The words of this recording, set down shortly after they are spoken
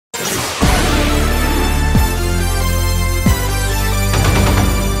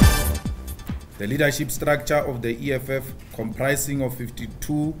The leadership structure of the EFF, comprising of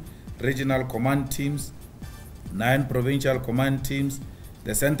 52 regional command teams, 9 provincial command teams,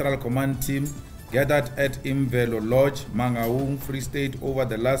 the central command team, gathered at Imvelo Lodge, Mangaung, Free State over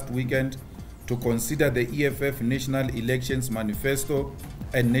the last weekend to consider the EFF National Elections Manifesto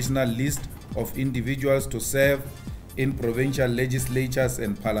and national list of individuals to serve in provincial legislatures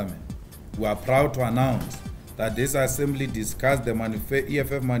and parliament. We are proud to announce that this assembly discussed the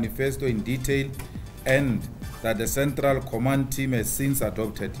EFF manifesto in detail and that the Central Command team has since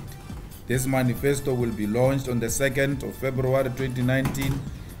adopted it. This manifesto will be launched on the 2nd of February 2019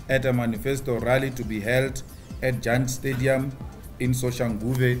 at a manifesto rally to be held at Giant Stadium in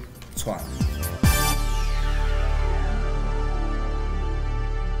Soshanguve, Tshwane.